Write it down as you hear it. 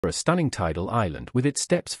a stunning tidal island with its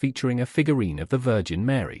steps featuring a figurine of the Virgin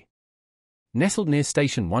Mary. Nestled near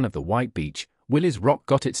Station 1 of the White Beach, Willie's Rock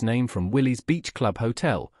got its name from Willie's Beach Club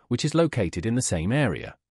Hotel, which is located in the same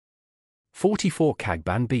area. 44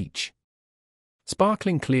 Cagban Beach.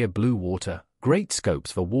 Sparkling clear blue water, great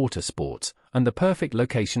scopes for water sports, and the perfect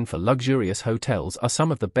location for luxurious hotels are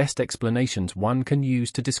some of the best explanations one can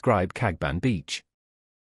use to describe Cagban Beach.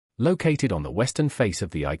 Located on the western face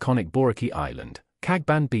of the iconic Boracay Island,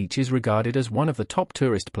 Cagban Beach is regarded as one of the top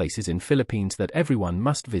tourist places in Philippines that everyone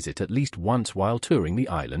must visit at least once while touring the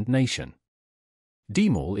island nation.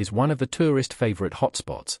 D-Mall is one of the tourist favorite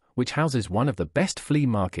hotspots, which houses one of the best flea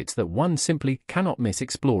markets that one simply cannot miss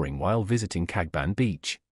exploring while visiting Cagban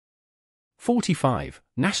Beach. 45.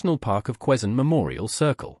 National Park of Quezon Memorial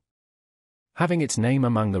Circle. Having its name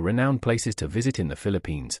among the renowned places to visit in the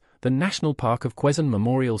Philippines, the National Park of Quezon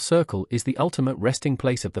Memorial Circle is the ultimate resting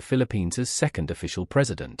place of the Philippines' second official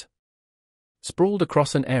president. Sprawled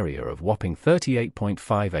across an area of whopping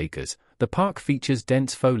 38.5 acres, the park features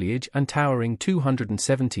dense foliage and towering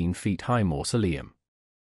 217-feet-high mausoleum.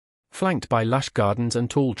 Flanked by lush gardens and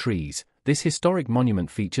tall trees, this historic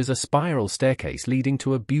monument features a spiral staircase leading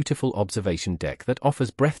to a beautiful observation deck that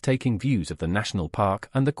offers breathtaking views of the national park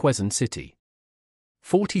and the Quezon City.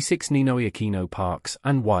 46 Ninoy Aquino Parks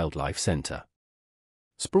and Wildlife Center.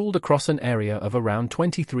 Sprawled across an area of around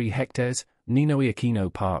 23 hectares, Ninoy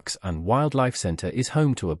Aquino Parks and Wildlife Center is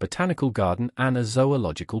home to a botanical garden and a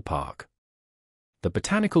zoological park. The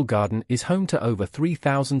botanical garden is home to over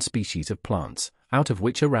 3,000 species of plants, out of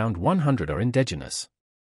which around 100 are indigenous.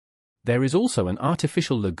 There is also an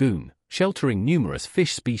artificial lagoon, sheltering numerous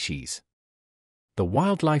fish species. The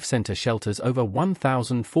Wildlife Center shelters over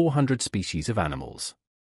 1,400 species of animals.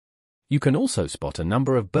 You can also spot a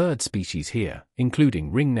number of bird species here,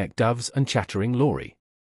 including ringneck doves and chattering lory.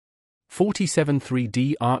 47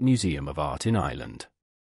 3D Art Museum of Art in Ireland.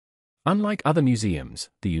 Unlike other museums,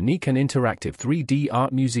 the unique and interactive 3D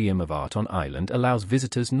Art Museum of Art on Ireland allows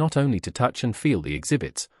visitors not only to touch and feel the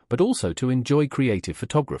exhibits, but also to enjoy creative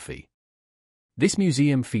photography. This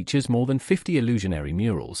museum features more than 50 illusionary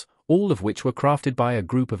murals, all of which were crafted by a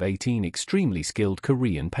group of 18 extremely skilled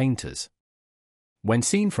Korean painters. When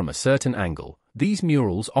seen from a certain angle, these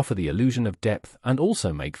murals offer the illusion of depth and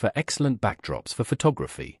also make for excellent backdrops for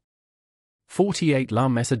photography. 48 La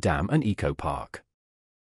Mesa Dam and Eco Park.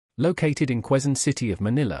 Located in Quezon City of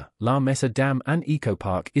Manila, La Mesa Dam and Eco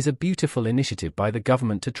Park is a beautiful initiative by the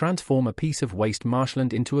government to transform a piece of waste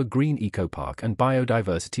marshland into a green eco-park and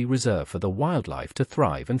biodiversity reserve for the wildlife to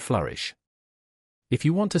thrive and flourish. If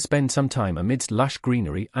you want to spend some time amidst lush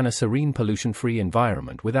greenery and a serene pollution-free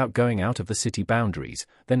environment without going out of the city boundaries,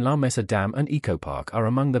 then La Mesa Dam and Eco Park are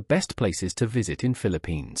among the best places to visit in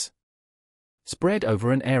Philippines. Spread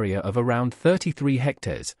over an area of around 33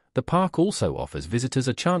 hectares, the park also offers visitors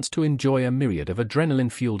a chance to enjoy a myriad of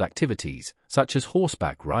adrenaline-fueled activities, such as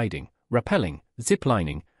horseback riding, rappelling,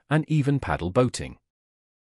 ziplining, and even paddle boating.